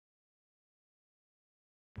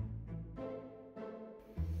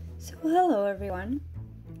So hello everyone,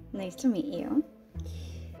 nice to meet you.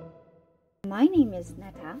 My name is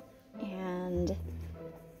Neta and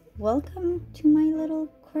welcome to my little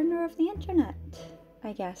corner of the internet,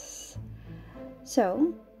 I guess.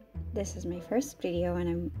 So this is my first video and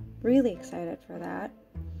I'm really excited for that.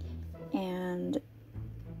 And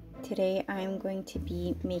today I'm going to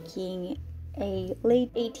be making a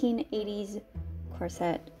late 1880s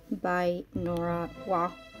corset by Norah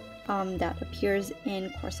Waugh. That appears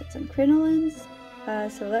in Corsets and Crinolines.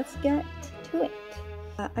 So let's get to it.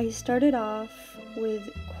 I started off with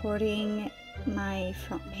cording my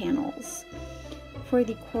front panels. For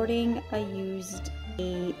the cording, I used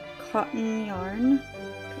a cotton yarn.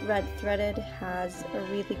 Red Threaded has a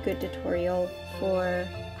really good tutorial for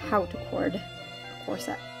how to cord a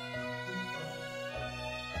corset.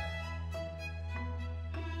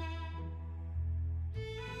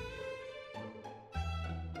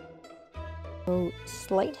 So,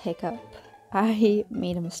 slight hiccup. I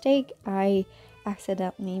made a mistake. I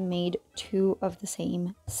accidentally made two of the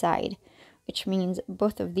same side, which means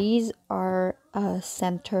both of these are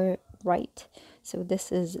center right. So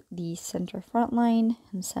this is the center front line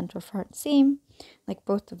and center front seam. Like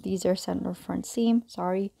both of these are center front seam,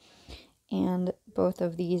 sorry. And both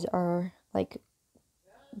of these are like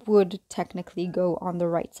would technically go on the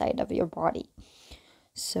right side of your body.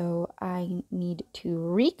 So I need to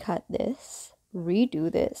recut this,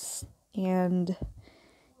 redo this, and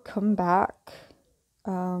come back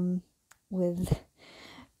with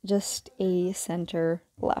just a center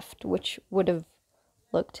left, which would have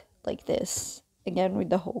looked like this, again with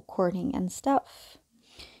the whole cording and stuff.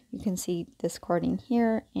 You can see this cording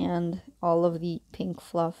here, and all of the pink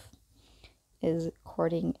fluff is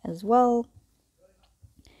cording as well.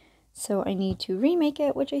 So I need to remake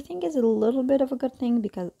it, which I think is a little bit of a good thing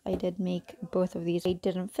because I did make both of these. I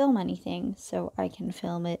didn't film anything, so I can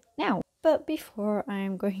film it now. But before,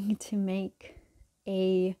 I'm going to make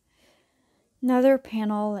another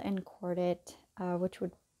panel and cord it, which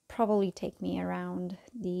would probably take me around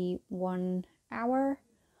the 1 hour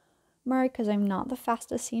mark because I'm not the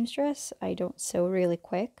fastest seamstress. I don't sew really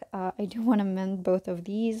quick. I do want to mend both of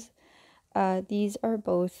these. These are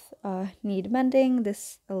both need mending.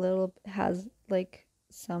 This a little has like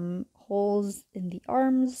some holes in the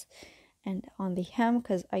arms and on the hem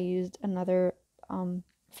because I used another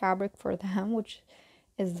fabric for the hem, which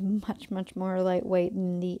is much more lightweight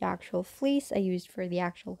than the actual fleece I used for the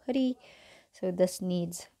actual hoodie. So this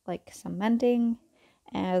needs like some mending,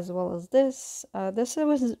 as well as this. This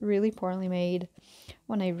was really poorly made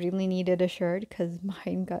when I really needed a shirt because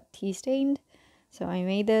mine got tea stained. So I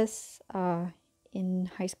made this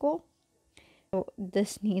in high school. So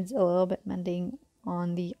this needs a little bit mending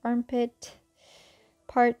on the armpit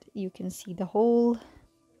part. You can see the hole.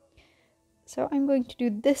 So I'm going to do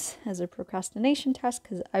this as a procrastination test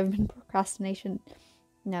because I've been procrastinating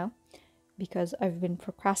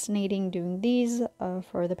doing these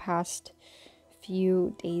for the past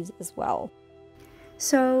few days as well.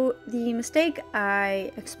 So the mistake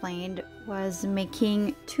I explained was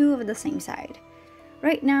making two of the same side.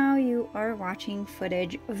 Right now you are watching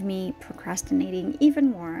footage of me procrastinating even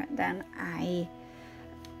more than I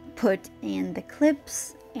put in the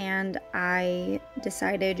clips, and I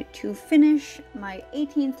decided to finish my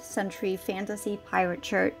 18th century fantasy pirate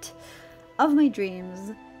shirt of my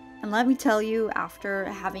dreams. And let me tell you, after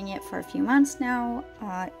having it for a few months now,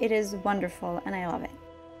 it is wonderful and I love it.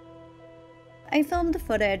 I filmed the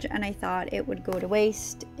footage and I thought it would go to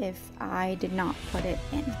waste if I did not put it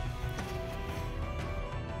in.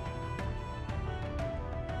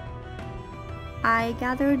 I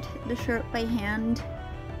gathered the shirt by hand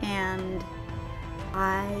and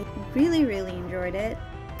I really enjoyed it.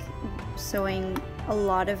 Sewing a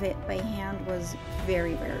lot of it by hand was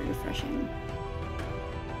very refreshing.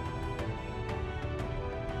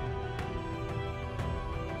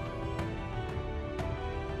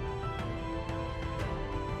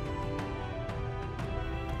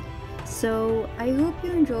 So I hope you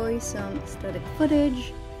enjoy some aesthetic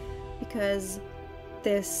footage because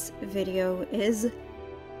this video is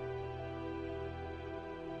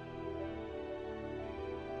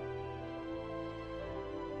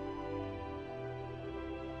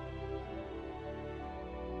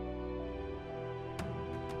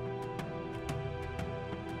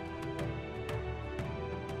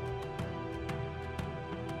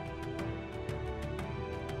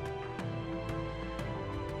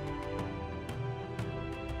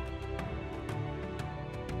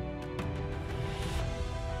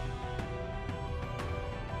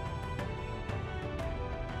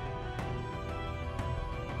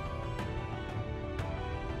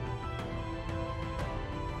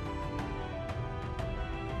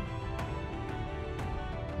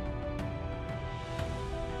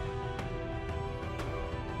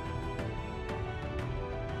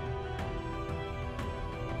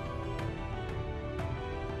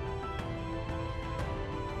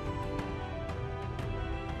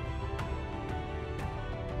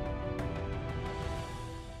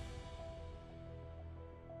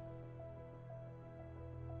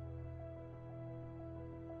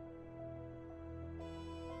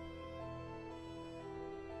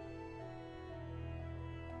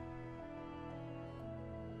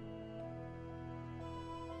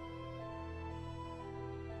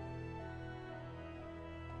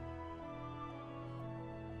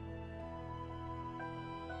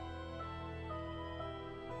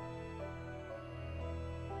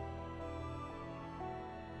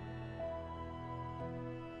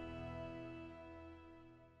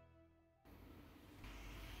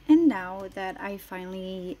now that I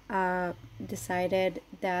finally decided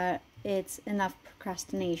that it's enough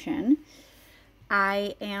procrastination,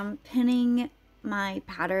 I am pinning my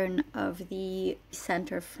pattern of the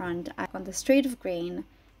center front on the straight of grain.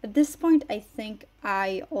 At this point, I think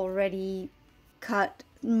I already cut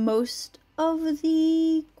most of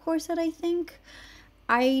the corset, I think.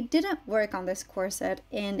 I didn't work on this corset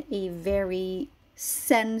in a very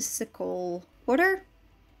sensical order.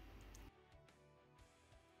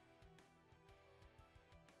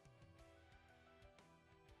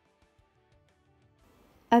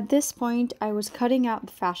 At this point, I was cutting out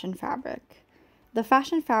the fashion fabric. The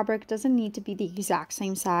fashion fabric doesn't need to be the exact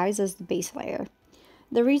same size as the base layer.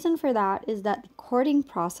 The reason for that is that the cording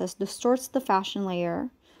process distorts the fashion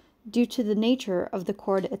layer due to the nature of the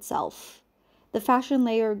cord itself. The fashion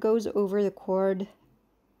layer goes over the cord,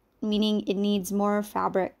 meaning it needs more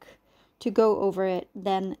fabric to go over it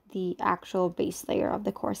than the actual base layer of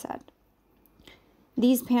the corset.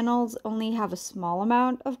 These panels only have a small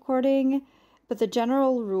amount of cording, but the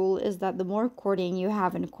general rule is that the more cording you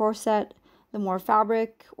have in a corset, the more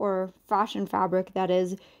fabric, or fashion fabric that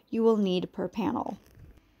is, you will need per panel.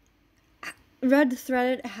 Red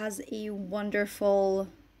Threaded has a wonderful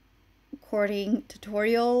cording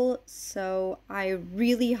tutorial, so I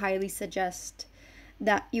really highly suggest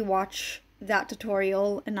that you watch that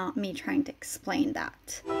tutorial and not me trying to explain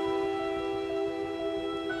that.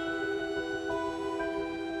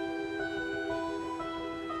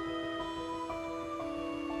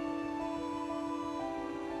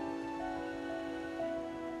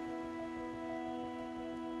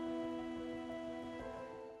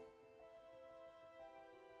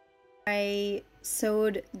 I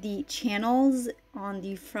sewed the channels on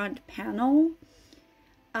the front panel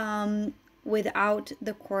without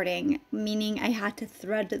the cording, meaning I had to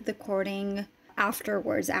thread the cording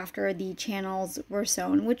afterwards, after the channels were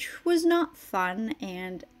sewn, which was not fun,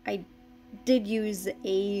 and I did use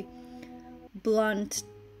a blunt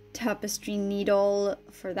tapestry needle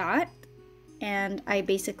for that, and I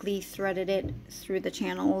basically threaded it through the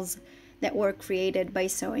channels that were created by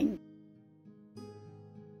sewing.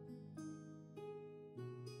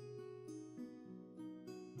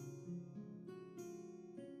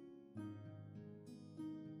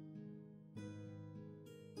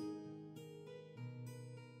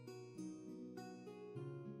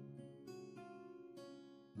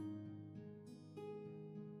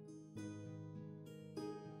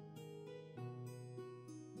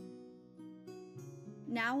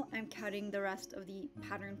 Now I'm cutting the rest of the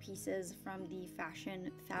pattern pieces from the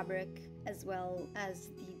fashion fabric as well as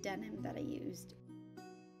the denim that I used.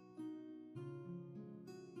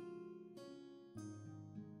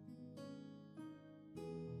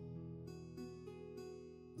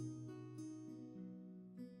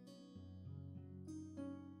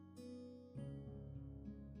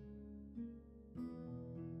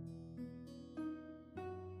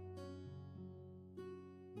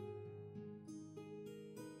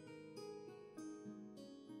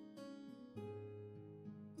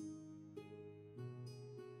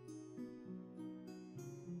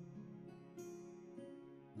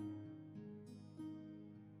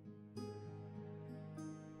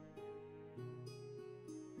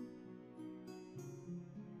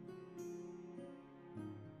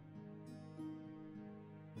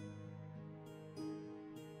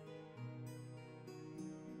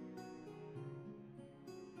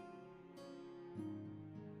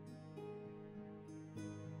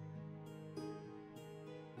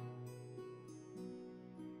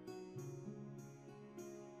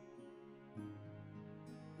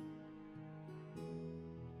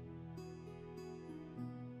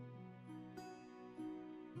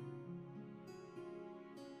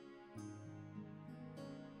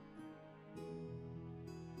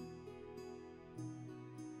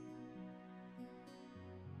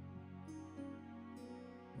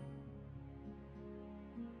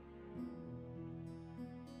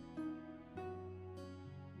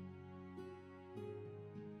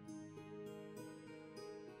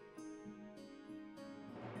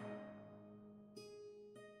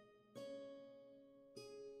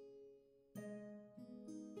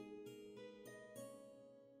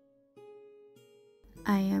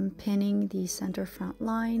 I am pinning the center front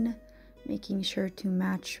line, making sure to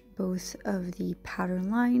match both of the pattern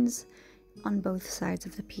lines on both sides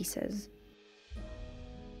of the pieces.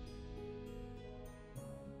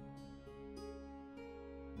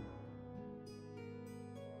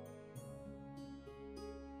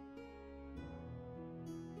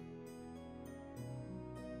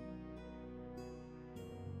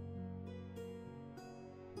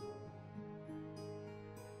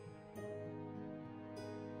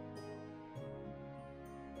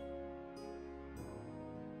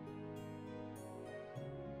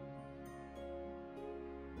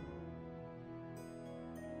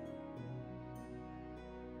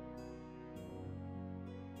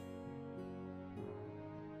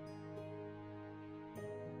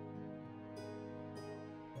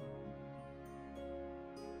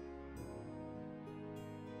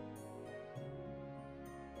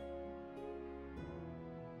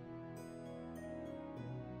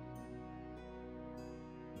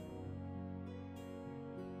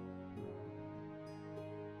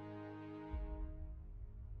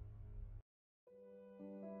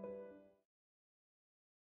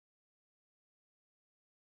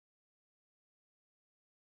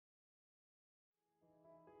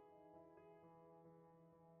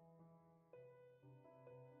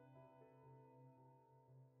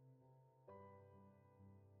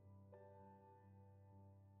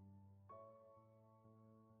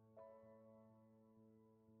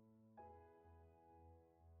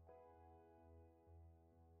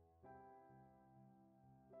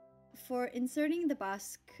 For inserting the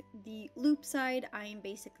busk, the loop side, I am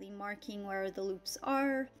basically marking where the loops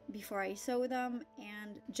are before I sew them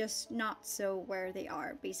and just not sew where they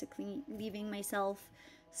are, basically leaving myself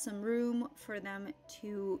some room for them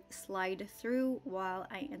to slide through while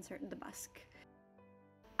I insert the busk.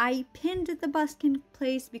 I pinned the busk in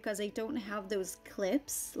place because I don't have those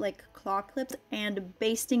clips, like claw clips, and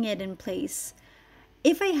basting it in place.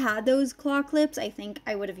 If I had those claw clips, I think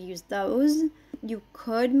I would have used those. You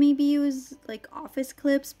could maybe use like office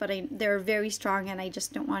clips, but they're very strong and I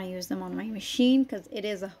just don't want to use them on my machine because it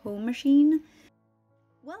is a home machine.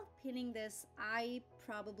 While pinning this, I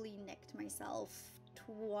probably nicked myself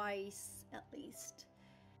twice at least.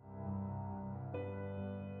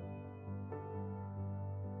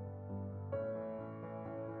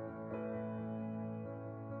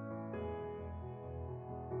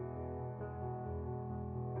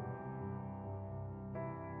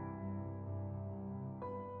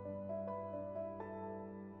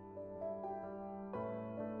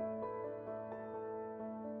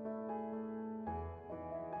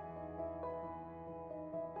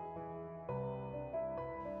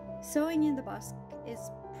 Sewing in the busk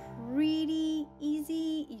is pretty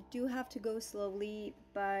easy. You do have to go slowly,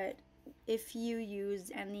 but if you use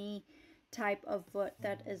any type of foot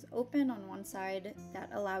that is open on one side that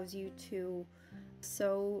allows you to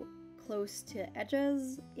sew close to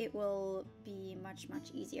edges, it will be much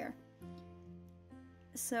easier.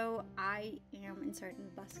 So I am inserting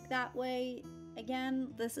the busk that way.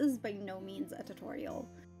 Again, this is by no means a tutorial.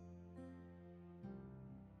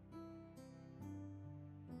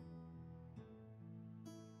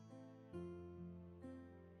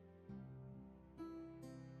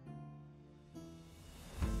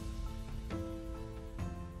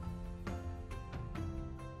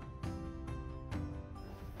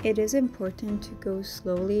 It is important to go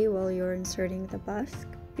slowly while you're inserting the busk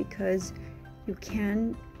because you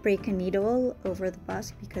can break a needle over the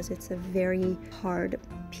busk because it's a very hard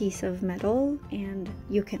piece of metal and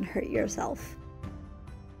you can hurt yourself.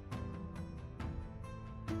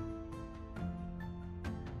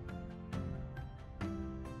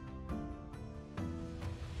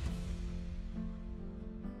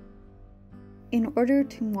 In order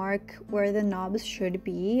to mark where the knobs should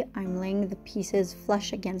be, I'm laying the pieces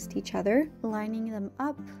flush against each other, lining them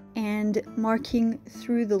up, and marking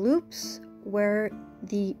through the loops where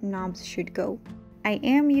the knobs should go. I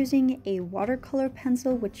am using a watercolor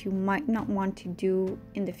pencil, which you might not want to do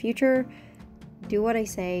in the future. Do what I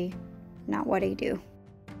say, not what I do.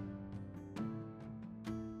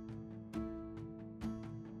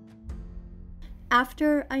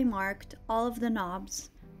 After I marked all of the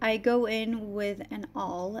knobs, I go in with an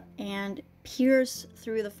awl and pierce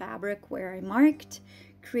through the fabric where I marked,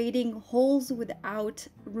 creating holes without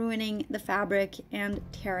ruining the fabric and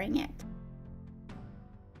tearing it.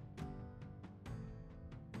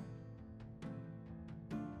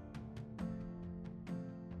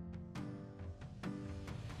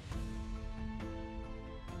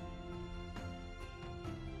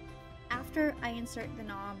 After I insert the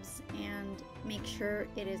knobs and make sure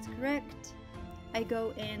it is correct, I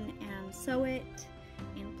go in and sew it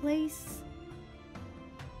in place.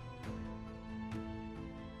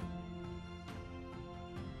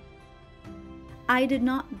 I did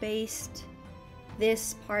not baste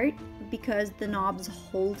this part because the knobs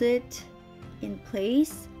hold it in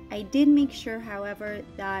place. I did make sure, however,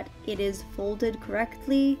 that it is folded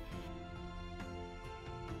correctly.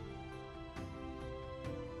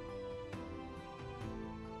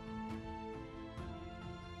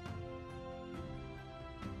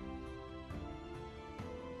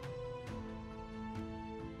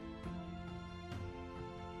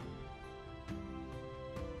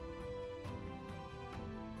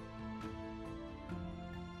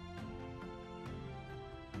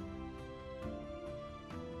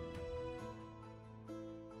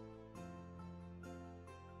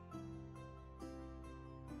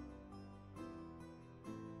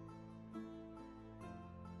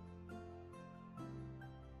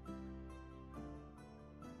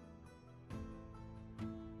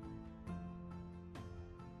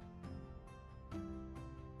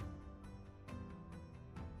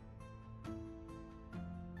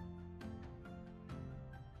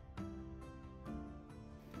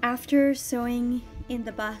 After sewing in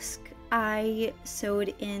the busk, I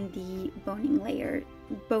sewed in the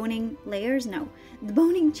boning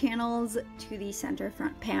channels to the center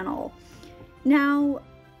front panel. Now,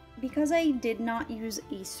 because I did not use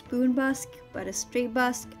a spoon busk but a straight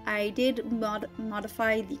busk, I did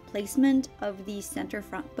modify the placement of the center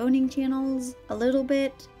front boning channels a little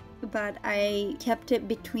bit. but I kept it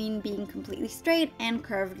between being completely straight and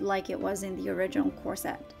curved like it was in the original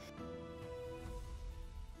corset.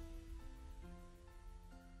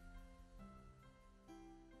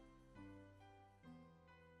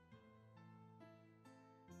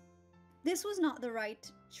 This was not the right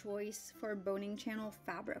choice for boning channel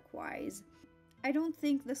fabric-wise. I don't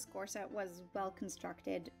think this corset was well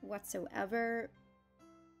constructed whatsoever.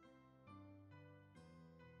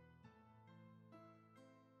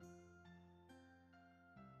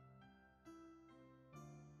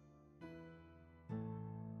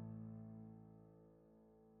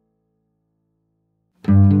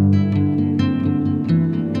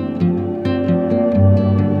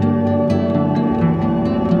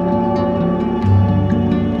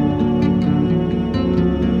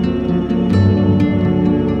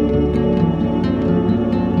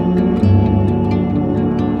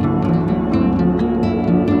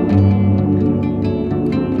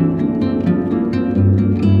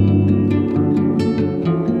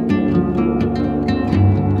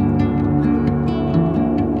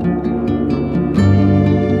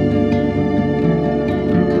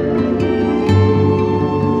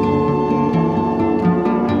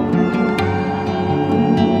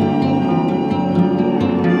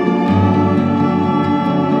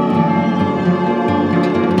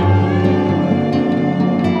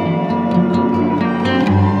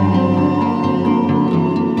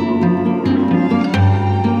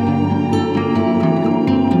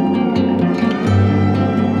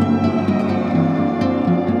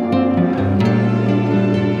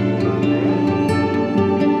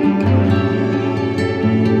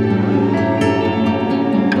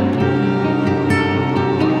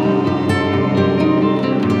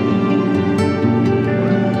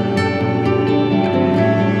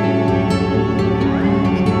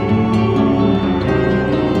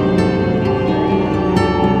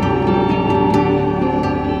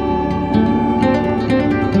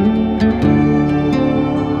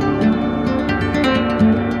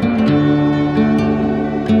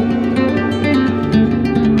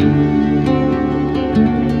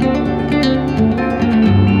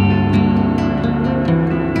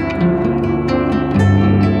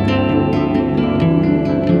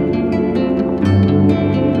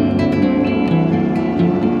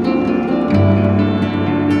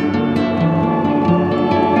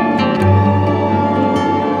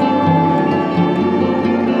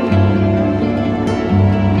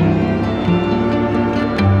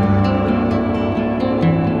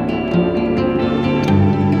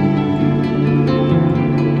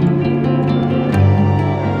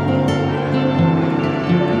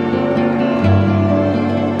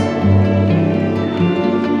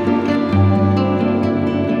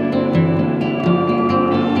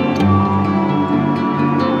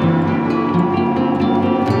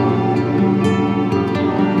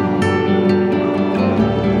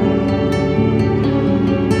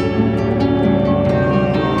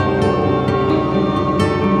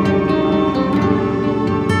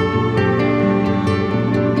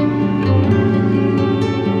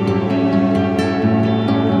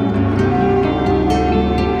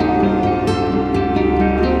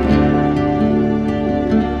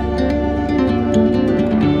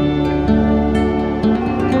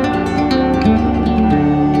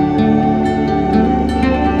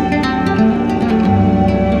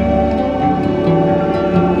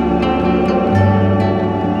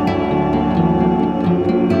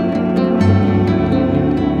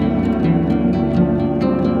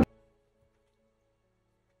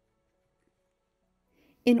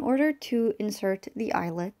 In order to insert the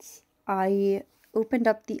eyelets, I opened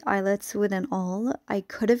up the eyelets with an awl. I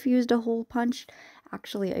could have used a hole punch.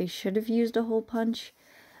 Actually, I should have used a hole punch,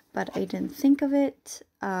 but I didn't think of it.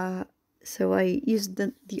 So I used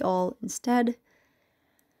the awl instead.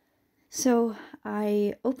 So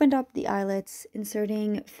I opened up the eyelets,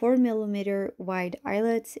 inserting 4mm wide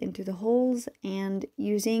eyelets into the holes and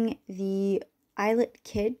using the eyelet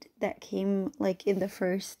kit that came like in the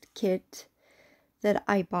first kit that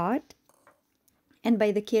I bought. And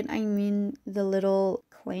by the kit, I mean the little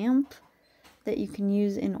clamp that you can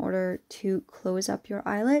use in order to close up your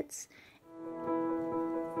eyelets.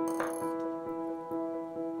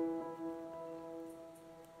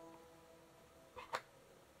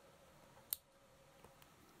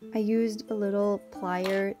 I used a little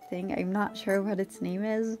plier thing, I'm not sure what its name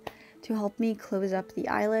is, to help me close up the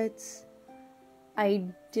eyelets. I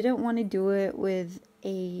didn't want to do it with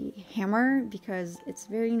a hammer because it's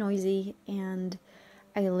very noisy and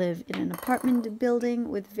I live in an apartment building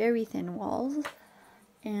with very thin walls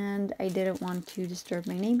and I didn't want to disturb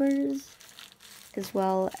my neighbors. as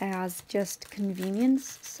well as just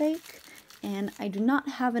convenience sake. And I do not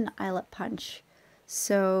have an eyelet punch,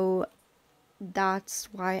 so that's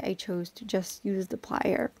why I chose to just use the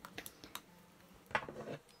plier.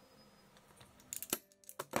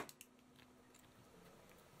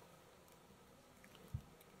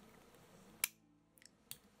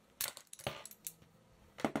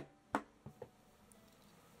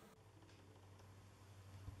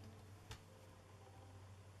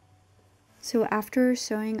 So after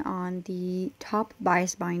sewing on the top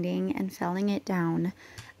bias binding and felling it down,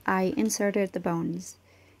 I inserted the bones.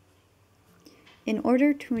 In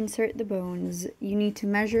order to insert the bones, you need to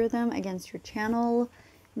measure them against your channel,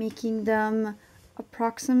 making them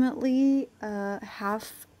approximately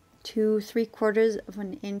 1/2 to 3/4 of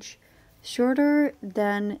an inch shorter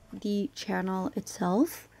than the channel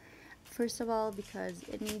itself. First of all, because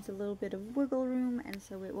it needs a little bit of wiggle room, and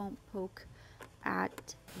so it won't poke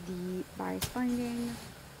at the bias binding.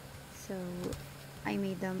 So I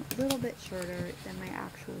made them a little bit shorter than my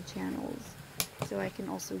actual channels, so I can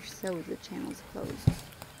also sew the channels closed.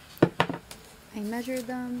 I measured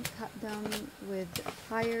them, cut them with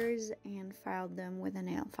pliers, and filed them with a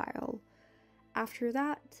nail file. After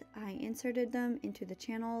that, I inserted them into the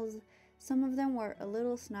channels. Some of them were a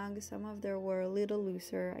little snug, some of them were a little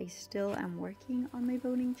looser. I still am working on my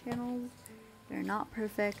boning channels. They're not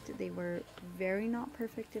perfect. They were very not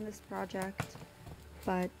perfect in this project,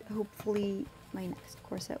 but hopefully my next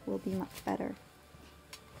corset will be much better.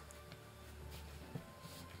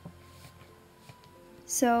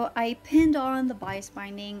 So I pinned on the bias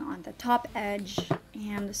binding on the top edge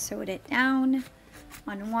and sewed it down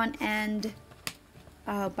on one end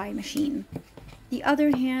by machine. The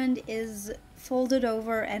other hand is folded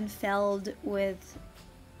over and felled with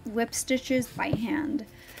whip stitches by hand.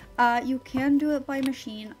 You can do it by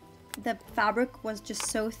machine. The fabric was just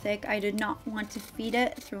so thick, I did not want to feed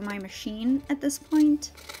it through my machine at this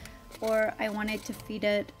point, or I wanted to feed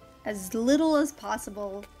it as little as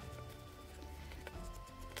possible.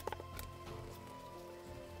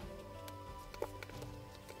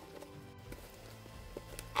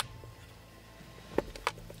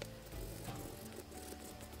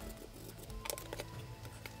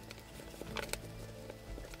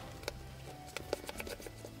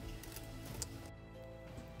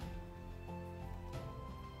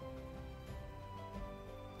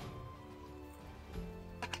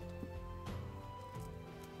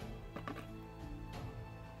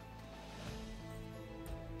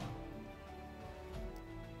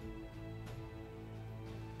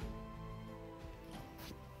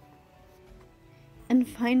 And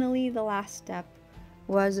finally, the last step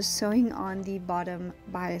was sewing on the bottom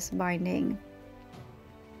bias binding.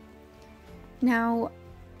 Now,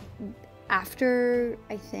 after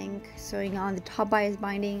I think sewing on the top bias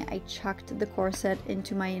binding, I chucked the corset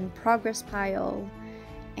into my in progress pile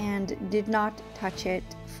and did not touch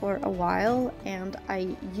it for a while, and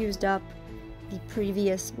I used up the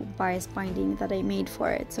previous bias binding that I made for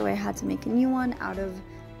it, so I had to make a new one out of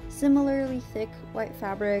similarly thick white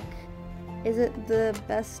fabric. Is it the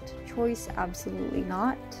best choice? Absolutely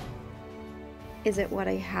not. Is it what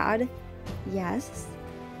I had? Yes.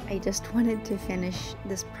 I just wanted to finish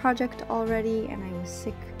this project already, and I was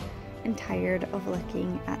sick and tired of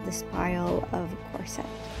looking at this pile of corset.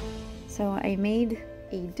 So I made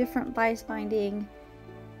a different bias binding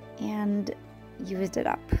and used it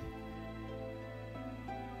up.